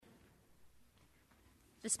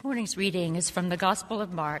This morning's reading is from the Gospel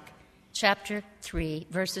of Mark, chapter 3,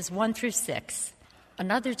 verses 1 through 6.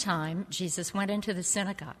 Another time, Jesus went into the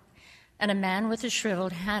synagogue, and a man with a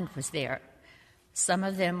shriveled hand was there. Some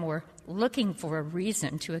of them were looking for a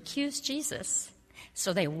reason to accuse Jesus,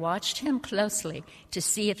 so they watched him closely to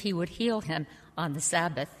see if he would heal him on the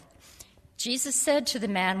Sabbath. Jesus said to the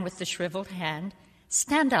man with the shriveled hand,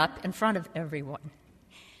 "Stand up in front of everyone."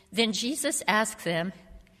 Then Jesus asked them,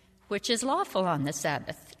 "Which is lawful on the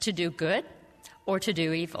Sabbath, to do good or to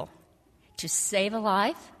do evil, to save a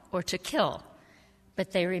life or to kill?"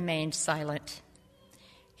 But they remained silent.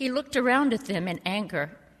 He looked around at them in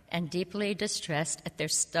anger and deeply distressed at their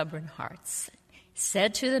stubborn hearts,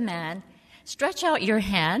 said to the man, "Stretch out your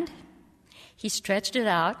hand." He stretched it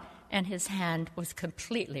out, and his hand was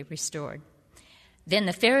completely restored. Then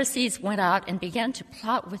the Pharisees went out and began to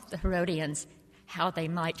plot with the Herodians how they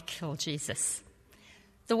might kill Jesus.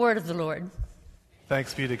 The word of the Lord.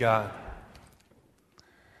 Thanks be to God.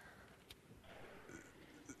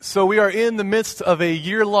 So we are in the midst of a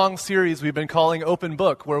year-long series we've been calling Open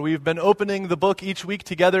Book, where we've been opening the book each week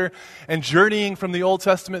together and journeying from the Old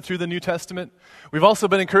Testament through the New Testament. We've also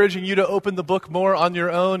been encouraging you to open the book more on your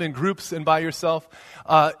own in groups and by yourself.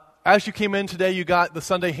 As you came in today, you got the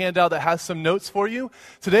Sunday handout that has some notes for you.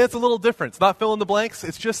 Today it's a little different. It's not fill in the blanks.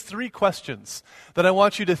 It's just 3 questions that I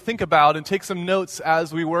want you to think about and take some notes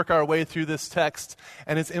as we work our way through this text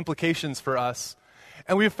and its implications for us.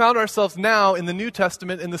 And we've found ourselves now in the New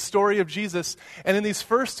Testament in the story of Jesus. And in these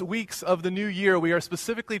first weeks of the new year, we are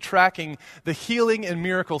specifically tracking the healing and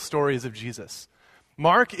miracle stories of Jesus.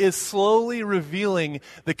 Mark is slowly revealing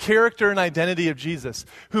the character and identity of Jesus,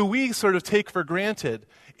 who we sort of take for granted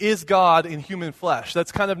is God in human flesh.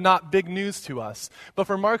 That's kind of not big news to us. But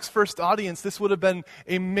for Mark's first audience, this would have been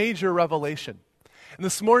a major revelation. And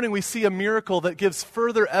this morning we see a miracle that gives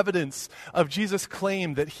further evidence of Jesus'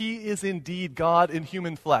 claim that he is indeed God in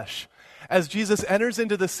human flesh. As Jesus enters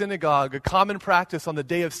into the synagogue, a common practice on the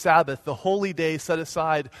day of Sabbath, the holy day set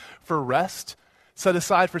aside for rest, set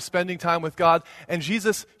aside for spending time with God, and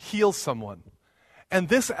Jesus heals someone. And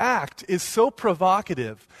this act is so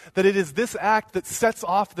provocative that it is this act that sets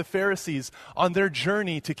off the Pharisees on their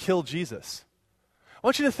journey to kill Jesus. I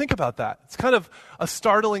want you to think about that. It's kind of a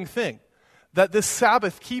startling thing that this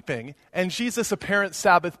Sabbath keeping and Jesus' apparent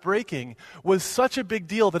Sabbath breaking was such a big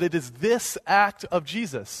deal that it is this act of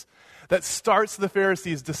Jesus that starts the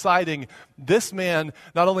Pharisees deciding this man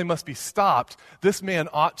not only must be stopped, this man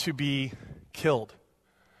ought to be killed.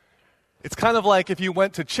 It's kind of like if you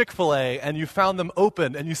went to Chick-fil-A and you found them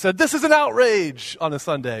open and you said, "This is an outrage," on a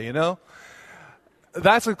Sunday, you know?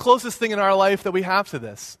 That's the closest thing in our life that we have to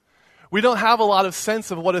this. We don't have a lot of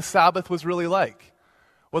sense of what a Sabbath was really like,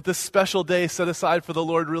 what this special day set aside for the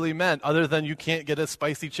Lord really meant, other than you can't get a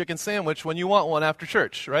spicy chicken sandwich when you want one after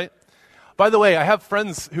church, right? By the way, I have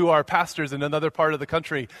friends who are pastors in another part of the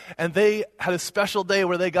country, and they had a special day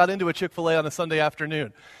where they got into a Chick-fil-A on a Sunday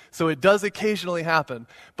afternoon. So it does occasionally happen,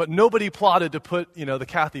 but nobody plotted to put, the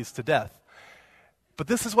Cathys to death. But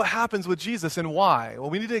this is what happens with Jesus, and why? Well,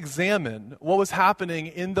 we need to examine what was happening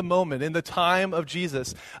in the moment, in the time of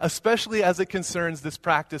Jesus, especially as it concerns this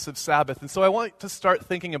practice of Sabbath. And so I want to start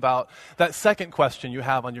thinking about that second question you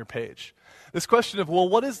have on your page. This question of,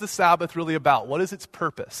 what is the Sabbath really about? What is its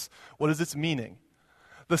purpose? What is its meaning?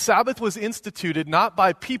 The Sabbath was instituted not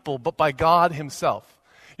by people, but by God himself.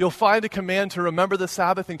 You'll find a command to remember the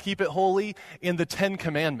Sabbath and keep it holy in the 10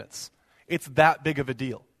 Commandments. It's that big of a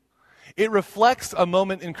deal. It reflects a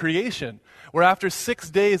moment in creation where after 6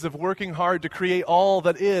 days of working hard to create all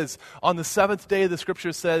that is, on the 7th day the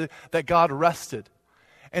scripture said that God rested.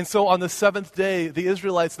 And so on the 7th day, the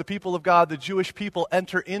Israelites, the people of God, the Jewish people,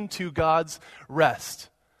 enter into God's rest.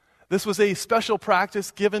 This was a special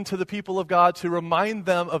practice given to the people of God to remind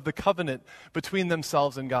them of the covenant between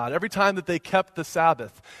themselves and God. Every time that they kept the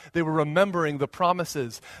Sabbath, they were remembering the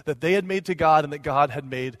promises that they had made to God and that God had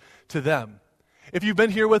made to them. If you've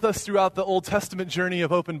been here with us throughout the Old Testament journey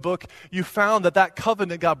of Open Book, you found that that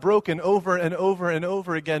covenant got broken over and over and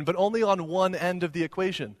over again, but only on one end of the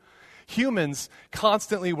equation. Humans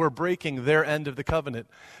constantly were breaking their end of the covenant.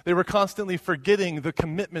 They were constantly forgetting the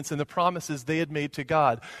commitments and the promises they had made to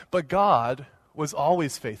God. But God was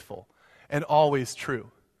always faithful and always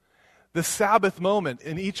true. The Sabbath moment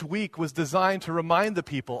in each week was designed to remind the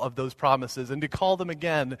people of those promises and to call them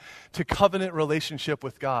again to covenant relationship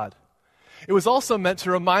with God. It was also meant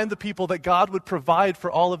to remind the people that God would provide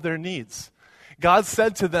for all of their needs. God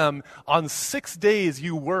said to them, "On 6 days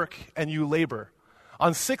you work and you labor.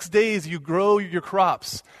 On 6 days you grow your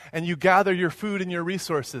crops and you gather your food and your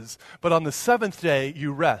resources. But on the 7th day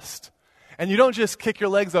you rest." And you don't just kick your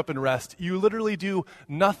legs up and rest. You literally do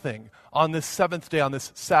nothing on this seventh day, on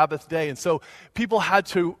this Sabbath day. And so people had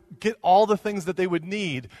to get all the things that they would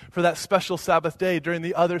need for that special Sabbath day during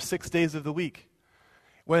the other 6 days of the week.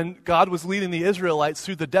 When God was leading the Israelites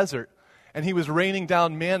through the desert, and he was raining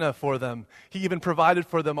down manna for them, he even provided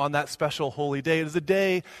for them on that special holy day. It is a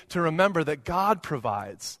day to remember that God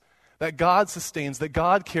provides, that God sustains, that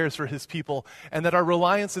God cares for his people, and that our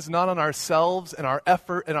reliance is not on ourselves and our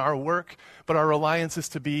effort and our work, but our reliance is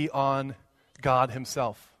to be on God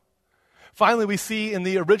himself. Finally, we see in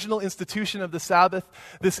the original institution of the Sabbath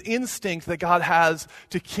this instinct that God has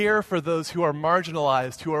to care for those who are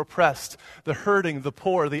marginalized, who are oppressed, the hurting, the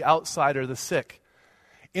poor, the outsider, the sick.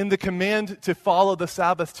 In the command to follow the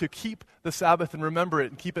Sabbath, to keep the Sabbath and remember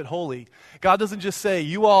it and keep it holy, God doesn't just say,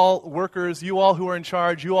 you all workers, you all who are in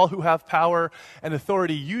charge, you all who have power and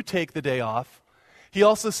authority, you take the day off. He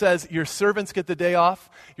also says your servants get the day off,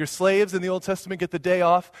 your slaves in the Old Testament get the day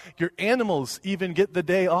off, your animals even get the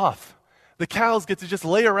day off. The cows get to just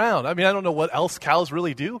lay around. I mean, I don't know what else cows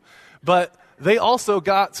really do, but they also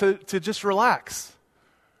got to just relax.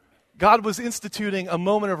 God was instituting a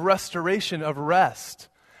moment of restoration, of rest,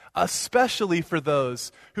 especially for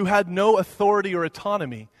those who had no authority or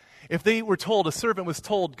autonomy. If they were told, a servant was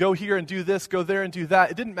told, go here and do this, go there and do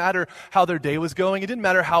that, it didn't matter how their day was going. It didn't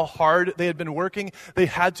matter how hard they had been working. They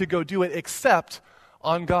had to go do it except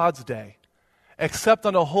on God's day, except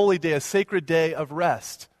on a holy day, a sacred day of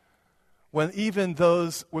rest, when even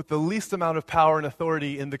those with the least amount of power and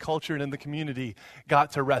authority in the culture and in the community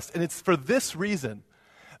got to rest. And it's for this reason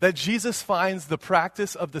that Jesus finds the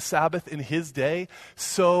practice of the Sabbath in his day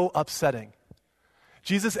so upsetting.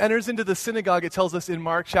 Jesus enters into the synagogue, it tells us in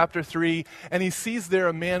Mark chapter 3, and he sees there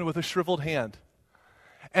a man with a shriveled hand.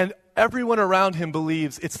 And everyone around him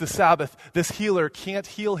believes it's the Sabbath. This healer can't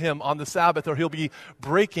heal him on the Sabbath or he'll be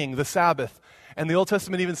breaking the Sabbath. And the Old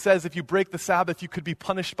Testament even says if you break the Sabbath, you could be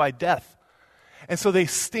punished by death. And so they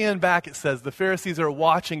stand back, it says. The Pharisees are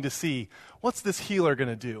watching to see, what's this healer going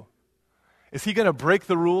to do? Is he going to break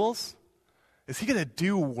the rules? Is he going to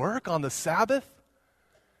do work on the Sabbath?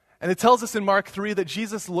 And it tells us in Mark 3 that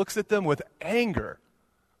Jesus looks at them with anger.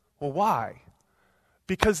 Well, why?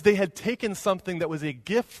 Because they had taken something that was a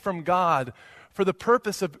gift from God for the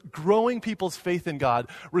purpose of growing people's faith in God,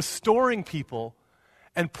 restoring people,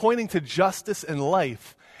 and pointing to justice and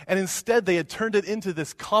life. And instead, they had turned it into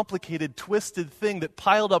this complicated, twisted thing that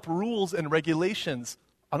piled up rules and regulations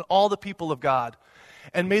on all the people of God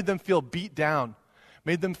and made them feel beat down,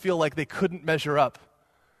 made them feel like they couldn't measure up.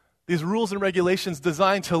 These rules and regulations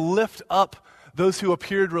designed to lift up those who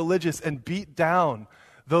appeared religious and beat down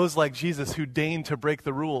those like Jesus who deigned to break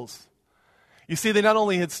the rules. You see, they not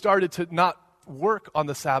only had started to not work on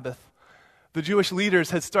the Sabbath, the Jewish leaders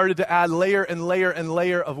had started to add layer and layer and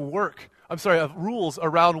layer of of rules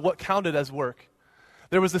around what counted as work.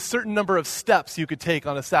 There was a certain number of steps you could take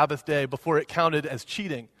on a Sabbath day before it counted as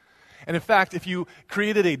cheating. And in fact, if you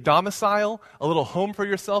created a domicile, a little home for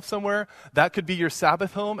yourself somewhere, that could be your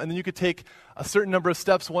Sabbath home, and then you could take a certain number of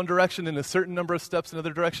steps one direction and a certain number of steps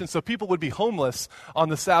another direction. So people would be homeless on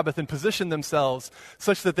the Sabbath and position themselves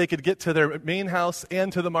such that they could get to their main house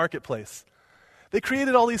and to the marketplace. They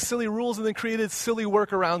created all these silly rules and then created silly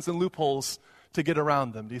workarounds and loopholes to get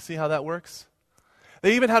around them. Do you see how that works?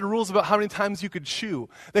 They even had rules about how many times you could chew.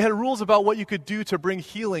 They had rules about what you could do to bring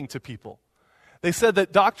healing to people. They said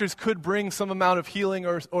that doctors could bring some amount of healing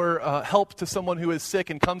or help to someone who is sick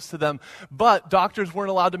and comes to them, but doctors weren't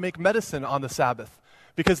allowed to make medicine on the Sabbath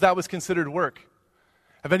because that was considered work.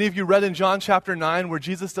 Have any of you read in John chapter 9 where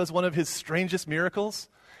Jesus does one of his strangest miracles?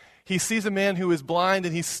 He sees a man who is blind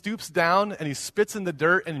and he stoops down and he spits in the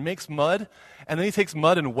dirt and makes mud, and then he takes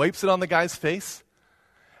mud and wipes it on the guy's face.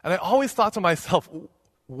 And I always thought to myself,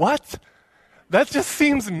 what? That just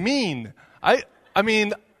seems mean. I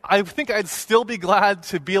mean, I think I'd still be glad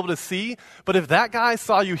to be able to see, but if that guy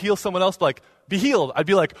saw you heal someone else, like, be healed, I'd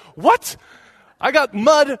be like, what? I got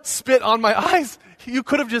mud spit on my eyes. You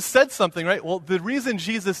could have just said something, right? Well, the reason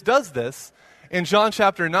Jesus does this in John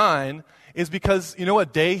chapter 9 is because, you know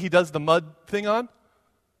what day he does the mud thing on?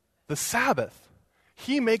 The Sabbath.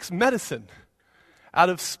 He makes medicine out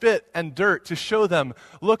of spit and dirt to show them,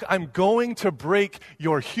 look, I'm going to break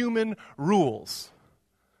your human rules.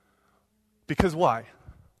 Because why?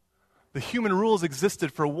 The human rules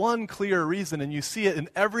existed for one clear reason, and you see it in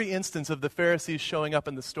every instance of the Pharisees showing up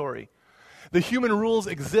in the story. The human rules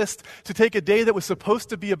exist to take a day that was supposed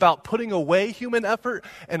to be about putting away human effort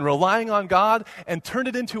and relying on God and turn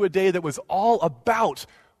it into a day that was all about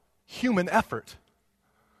human effort.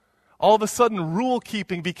 All of a sudden, rule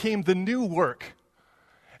keeping became the new work.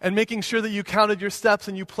 and making sure that you counted your steps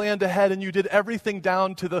and you planned ahead and you did everything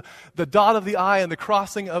down to the dot of the I and the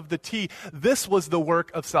crossing of the T. This was the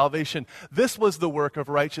work of salvation. This was the work of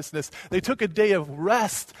righteousness. They took a day of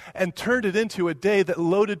rest and turned it into a day that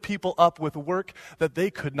loaded people up with work that they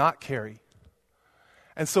could not carry.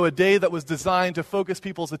 And so a day that was designed to focus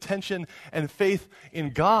people's attention and faith in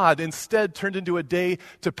God instead turned into a day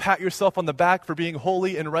to pat yourself on the back for being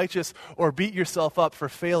holy and righteous or beat yourself up for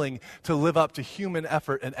failing to live up to human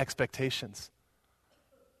effort and expectations.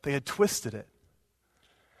 They had twisted it.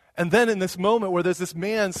 And then in this moment where there's this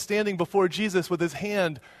man standing before Jesus with his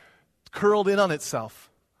hand curled in on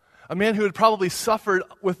itself, a man who had probably suffered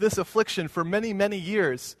with this affliction for many, many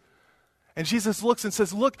years, and Jesus looks and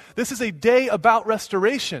says, look, this is a day about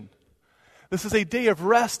restoration. This is a day of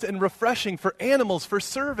rest and refreshing for animals, for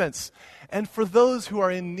servants, and for those who are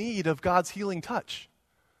in need of God's healing touch.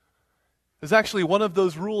 There's actually one of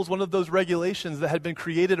those rules, one of those regulations that had been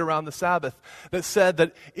created around the Sabbath that said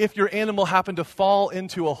that if your animal happened to fall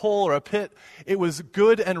into a hole or a pit, it was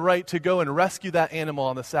good and right to go and rescue that animal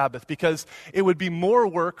on the Sabbath because it would be more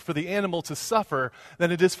work for the animal to suffer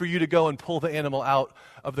than it is for you to go and pull the animal out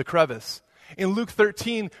of the crevice. In Luke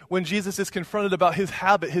 13, when Jesus is confronted about his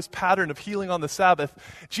habit, his pattern of healing on the Sabbath,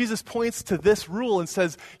 Jesus points to this rule and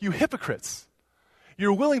says, you hypocrites.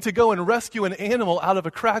 You're willing to go and rescue an animal out of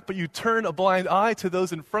a crack, but you turn a blind eye to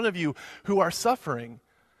those in front of you who are suffering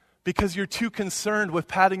because you're too concerned with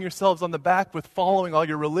patting yourselves on the back with following all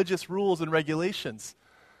your religious rules and regulations.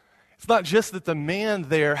 It's not just that the man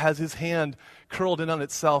there has his hand curled in on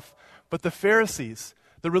itself, but the Pharisees,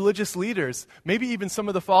 the religious leaders, maybe even some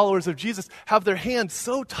of the followers of Jesus, have their hand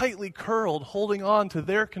so tightly curled, holding on to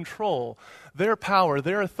their control, their power,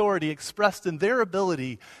 their authority expressed in their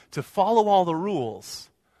ability to follow all the rules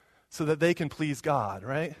so that they can please God,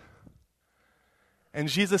 right? And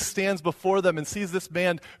Jesus stands before them and sees this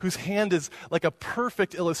man whose hand is like a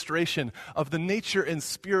perfect illustration of the nature and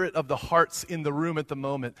spirit of the hearts in the room at the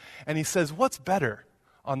moment. And he says, what's better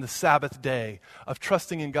on the Sabbath day of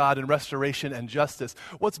trusting in God and restoration and justice?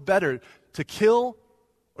 What's better, to kill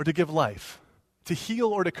or to give life? To heal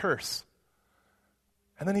or to curse?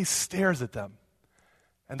 And then he stares at them,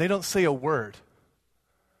 and they don't say a word.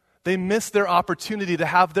 They miss their opportunity to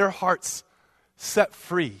have their hearts set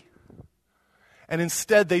free. And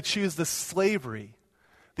instead they choose the slavery,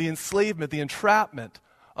 the enslavement, the entrapment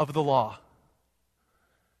of the law.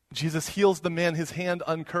 Jesus heals the man, his hand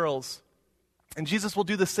uncurls. And Jesus will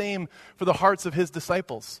do the same for the hearts of his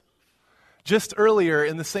disciples. Just earlier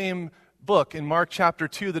in the same book, in Mark chapter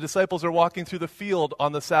 2, the disciples are walking through the field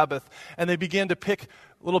on the Sabbath, and they begin to pick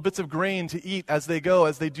little bits of grain to eat as they go,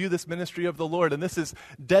 as they do this ministry of the Lord. And this is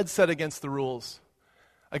dead set against the rules.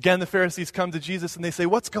 Again, the Pharisees come to Jesus and they say,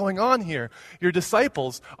 what's going on here? Your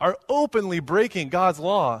disciples are openly breaking God's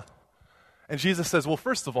law. And Jesus says, well,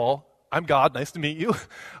 first of all, I'm God. Nice to meet you.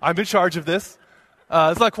 I'm in charge of this.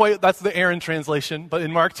 It's not quite, that's the Aaron translation, but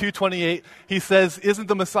in Mark 2:28, he says, isn't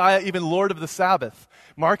the Messiah even Lord of the Sabbath?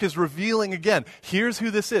 Mark is revealing again, here's who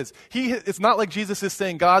this is. It's not like Jesus is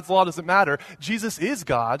saying God's law doesn't matter. Jesus is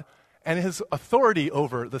God and his authority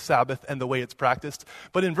over the Sabbath and the way it's practiced.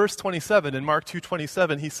 But in verse 27, in Mark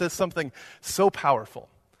 2:27, he says something so powerful.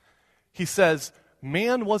 He says,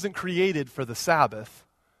 man wasn't created for the Sabbath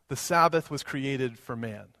was created for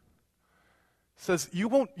man. He says, you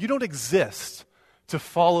don't exist to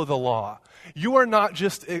follow the law. You are not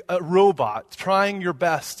just a robot trying your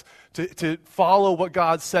best to follow what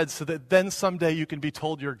God said so that then someday you can be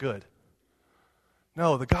told you're good.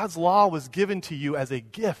 No, God's law was given to you as a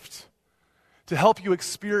gift to help you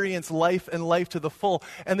experience life and life to the full.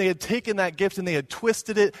 And they had taken that gift and they had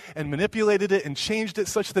twisted it and manipulated it and changed it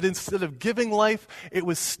such that instead of giving life, it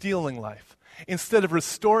was stealing life. Instead of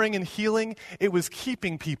restoring and healing, it was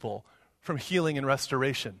keeping people from healing and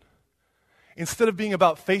restoration. Instead of being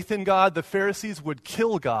about faith in God, the Pharisees would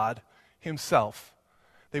kill God himself.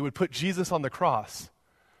 They would put Jesus on the cross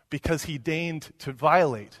because he deigned to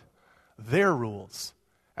violate their rules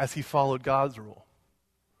as he followed God's rule.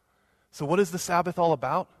 So what is the Sabbath all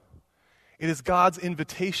about? It is God's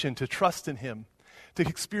invitation to trust in him, to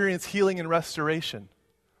experience healing and restoration,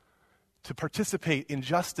 to participate in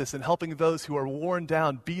justice and helping those who are worn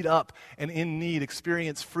down, beat up, and in need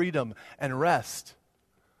experience freedom and rest.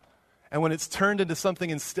 And when it's turned into something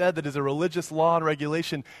instead that is a religious law and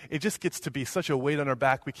regulation, it just gets to be such a weight on our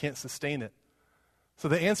back we can't sustain it. So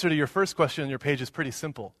the answer to your first question on your page is pretty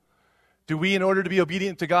simple. Do we, in order to be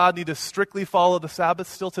obedient to God, need to strictly follow the Sabbath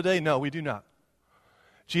still today? No, we do not.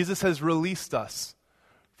 Jesus has released us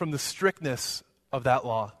from the strictness of that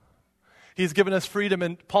law. He's given us freedom,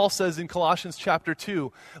 and Paul says in Colossians chapter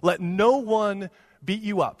 2, let no one beat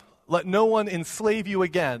you up. Let no one enslave you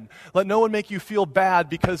again. Let no one make you feel bad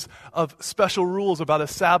because of special rules about a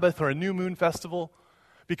Sabbath or a new moon festival,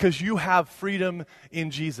 because you have freedom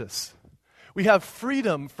in Jesus. We have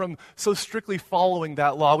freedom from so strictly following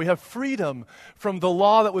that law. We have freedom from the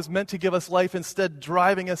law that was meant to give us life, instead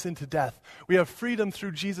driving us into death. We have freedom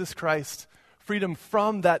through Jesus Christ, freedom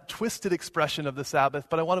from that twisted expression of the Sabbath.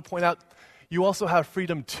 But I want to point out, you also have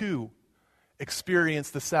freedom to experience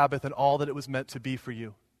the Sabbath and all that it was meant to be for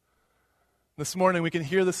you. This morning we can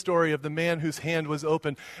hear the story of the man whose hand was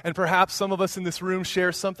open, and perhaps some of us in this room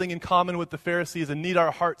share something in common with the Pharisees and need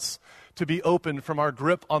our hearts to be open from our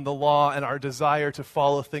grip on the law and our desire to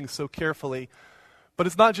follow things so carefully. But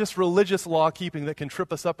it's not just religious law keeping that can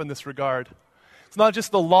trip us up in this regard. It's not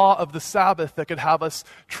just the law of the Sabbath that could have us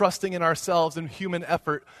trusting in ourselves and human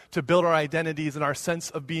effort to build our identities and our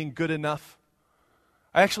sense of being good enough.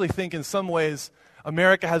 I actually think in some ways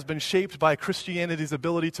America has been shaped by Christianity's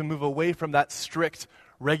ability to move away from that strict,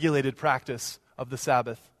 regulated practice of the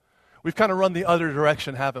Sabbath. We've kind of run the other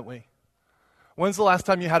direction, haven't we? When's the last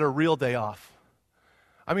time you had a real day off?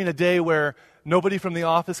 I mean, a day where nobody from the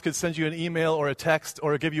office could send you an email or a text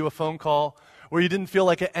or give you a phone call, where you didn't feel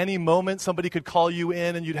like at any moment somebody could call you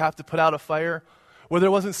in and you'd have to put out a fire, where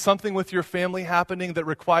there wasn't something with your family happening that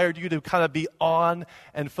required you to kind of be on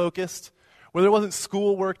and focused, where there wasn't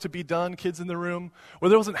schoolwork to be done, kids in the room, where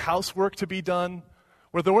there wasn't housework to be done,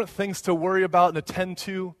 where there weren't things to worry about and attend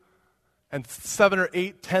to, and 7 or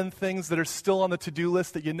 8, 10 things that are still on the to-do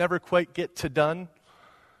list that you never quite get to done.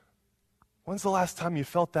 When's the last time you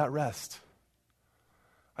felt that rest?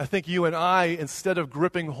 I think you and I, instead of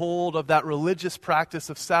gripping hold of that religious practice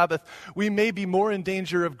of Sabbath, we may be more in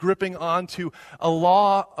danger of gripping onto a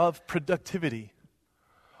law of productivity,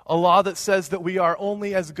 a law that says that we are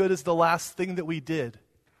only as good as the last thing that we did,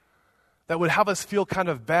 that would have us feel kind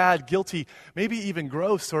of bad, guilty, maybe even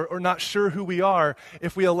gross or not sure who we are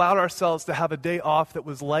if we allowed ourselves to have a day off that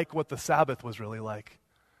was like what the Sabbath was really like.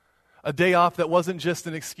 A day off that wasn't just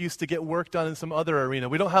an excuse to get work done in some other arena.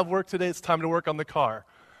 We don't have work today, it's time to work on the car.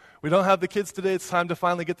 We don't have the kids today, it's time to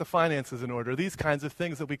finally get the finances in order. These kinds of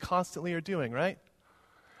things that we constantly are doing, right?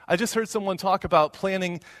 I just heard someone talk about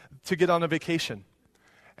planning to get on a vacation.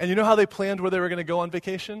 And you know how they planned where they were going to go on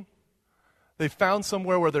vacation? They found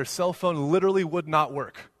somewhere where their cell phone literally would not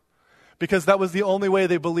work, because that was the only way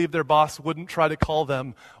they believed their boss wouldn't try to call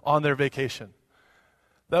them on their vacation.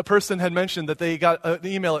 That person had mentioned that they got an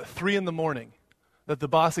email at 3 a.m. that the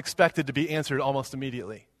boss expected to be answered almost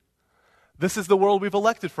immediately. This is the world we've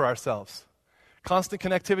elected for ourselves. Constant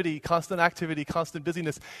connectivity, constant activity, constant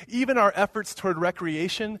busyness. Even our efforts toward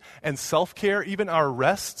recreation and self-care, even our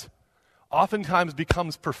rest, oftentimes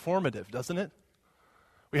becomes performative, doesn't it?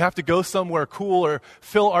 We have to go somewhere cool or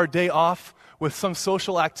fill our day off with some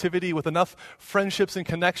social activity, with enough friendships and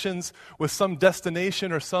connections, with some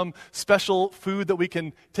destination or some special food that we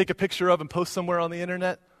can take a picture of and post somewhere on the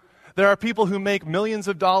internet. There are people who make millions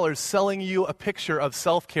of dollars selling you a picture of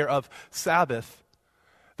self-care, of Sabbath,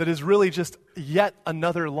 that is really just yet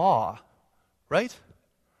another law, right?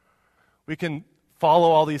 We can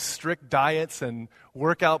follow all these strict diets and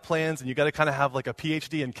workout plans, and you got to kind of have like a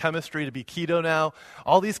PhD in chemistry to be keto now,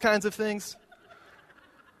 all these kinds of things.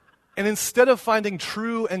 And instead of finding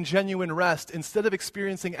true and genuine rest, instead of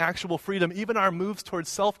experiencing actual freedom, even our moves towards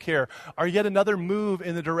self-care are yet another move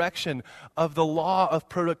in the direction of the law of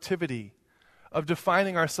productivity, of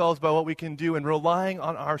defining ourselves by what we can do and relying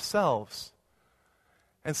on ourselves.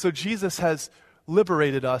 And so Jesus has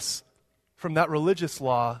liberated us from that religious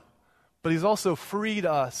law, but he's also freed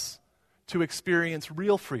us to experience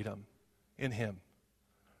real freedom in him,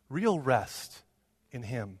 real rest in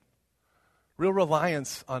him, real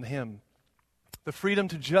reliance on him, the freedom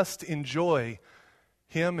to just enjoy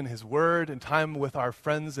him and his word and time with our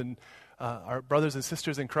friends and our brothers and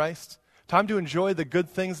sisters in Christ, time to enjoy the good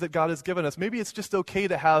things that God has given us. Maybe it's just okay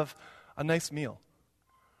to have a nice meal,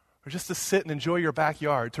 or just to sit and enjoy your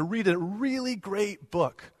backyard, to read a really great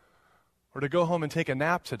book, or to go home and take a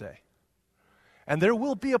nap today. And there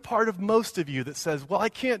will be a part of most of you that says, well, I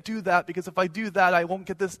can't do that because if I do that, I won't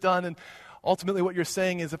get this done. And ultimately what you're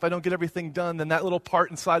saying is if I don't get everything done, then that little part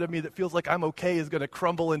inside of me that feels like I'm okay is going to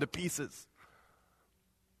crumble into pieces.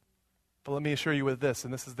 But let me assure you with this,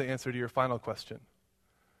 and this is the answer to your final question.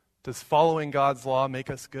 Does following God's law make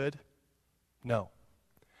us good? No.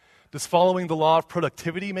 Does following the law of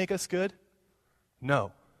productivity make us good?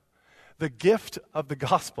 No. The gift of the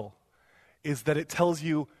gospel is that it tells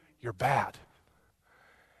you you're bad.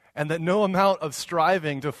 And that no amount of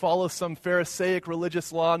striving to follow some Pharisaic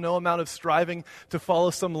religious law, no amount of striving to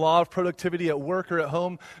follow some law of productivity at work or at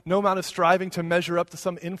home, no amount of striving to measure up to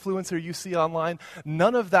some influencer you see online,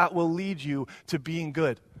 none of that will lead you to being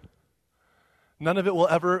good. None of it will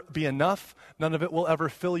ever be enough. None of it will ever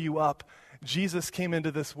fill you up. Jesus came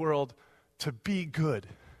into this world to be good,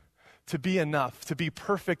 to be enough, to be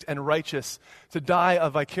perfect and righteous, to die a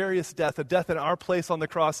vicarious death, a death in our place on the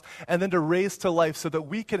cross, and then to raise to life so that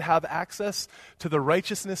we could have access to the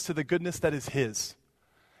righteousness, to the goodness that is His.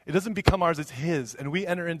 It doesn't become ours, it's His, and we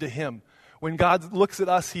enter into Him. When God looks at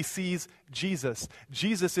us, He sees Jesus.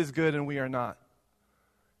 Jesus is good and we are not.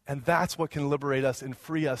 And that's what can liberate us and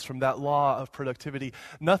free us from that law of productivity.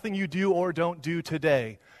 Nothing you do or don't do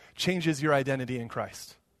today changes your identity in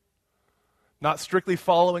Christ. Not strictly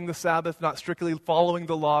following the Sabbath, not strictly following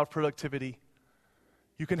the law of productivity.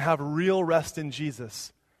 You can have real rest in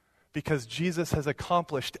Jesus because Jesus has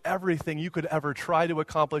accomplished everything you could ever try to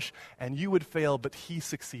accomplish, and you would fail, but He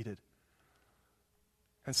succeeded.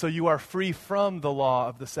 And so you are free from the law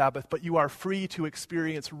of the Sabbath, but you are free to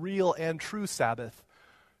experience real and true Sabbath,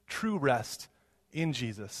 true rest in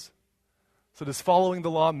Jesus. So does following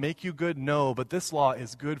the law make you good? No, but this law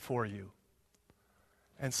is good for you.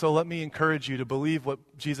 And so let me encourage you to believe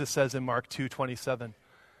what Jesus says in Mark 2:27,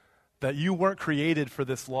 that you weren't created for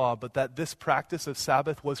this law, but that this practice of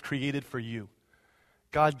Sabbath was created for you.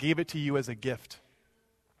 God gave it to you as a gift.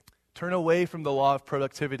 Turn away from the law of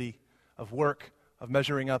productivity, of work, of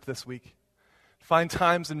measuring up this week. Find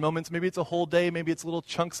times and moments, maybe it's a whole day, maybe it's little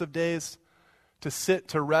chunks of days, to sit,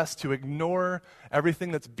 to rest, to ignore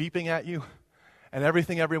everything that's beeping at you and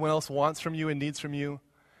everything everyone else wants from you and needs from you.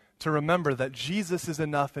 To remember that Jesus is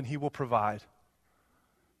enough and He will provide.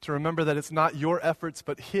 To remember that it's not your efforts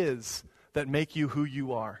but His that make you who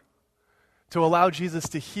you are. To allow Jesus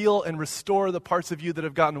to heal and restore the parts of you that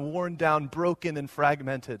have gotten worn down, broken, and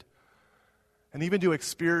fragmented. And even to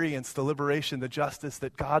experience the liberation, the justice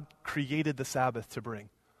that God created the Sabbath to bring.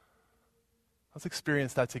 Let's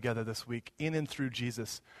experience that together this week, in and through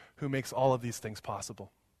Jesus, who makes all of these things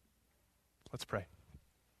possible. Let's pray.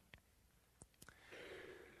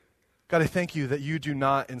 God, I thank you that you do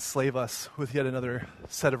not enslave us with yet another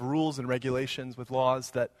set of rules and regulations, with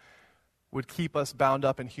laws that would keep us bound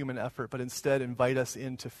up in human effort, but instead invite us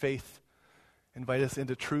into faith, invite us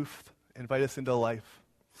into truth, invite us into life.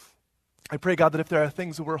 I pray, God, that if there are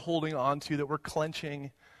things that we're holding on to, that we're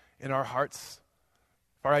clenching in our hearts,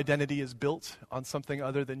 if our identity is built on something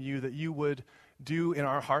other than you, that you would do in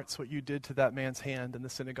our hearts what you did to that man's hand in the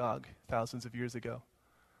synagogue thousands of years ago.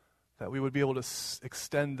 That we would be able to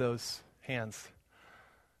extend those hands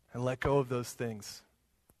and let go of those things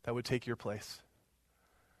that would take your place.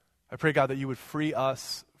 I pray, God, that you would free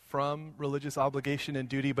us from religious obligation and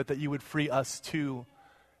duty, but that you would free us to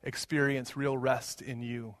experience real rest in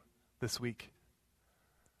you this week.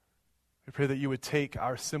 I pray that you would take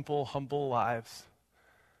our simple, humble lives,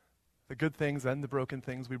 the good things and the broken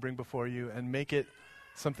things we bring before you, and make it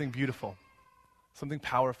something beautiful, something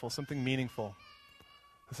powerful, something meaningful.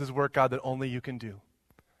 This is work, God, that only you can do.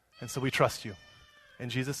 And so we trust you. In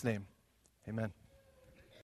Jesus' name, amen.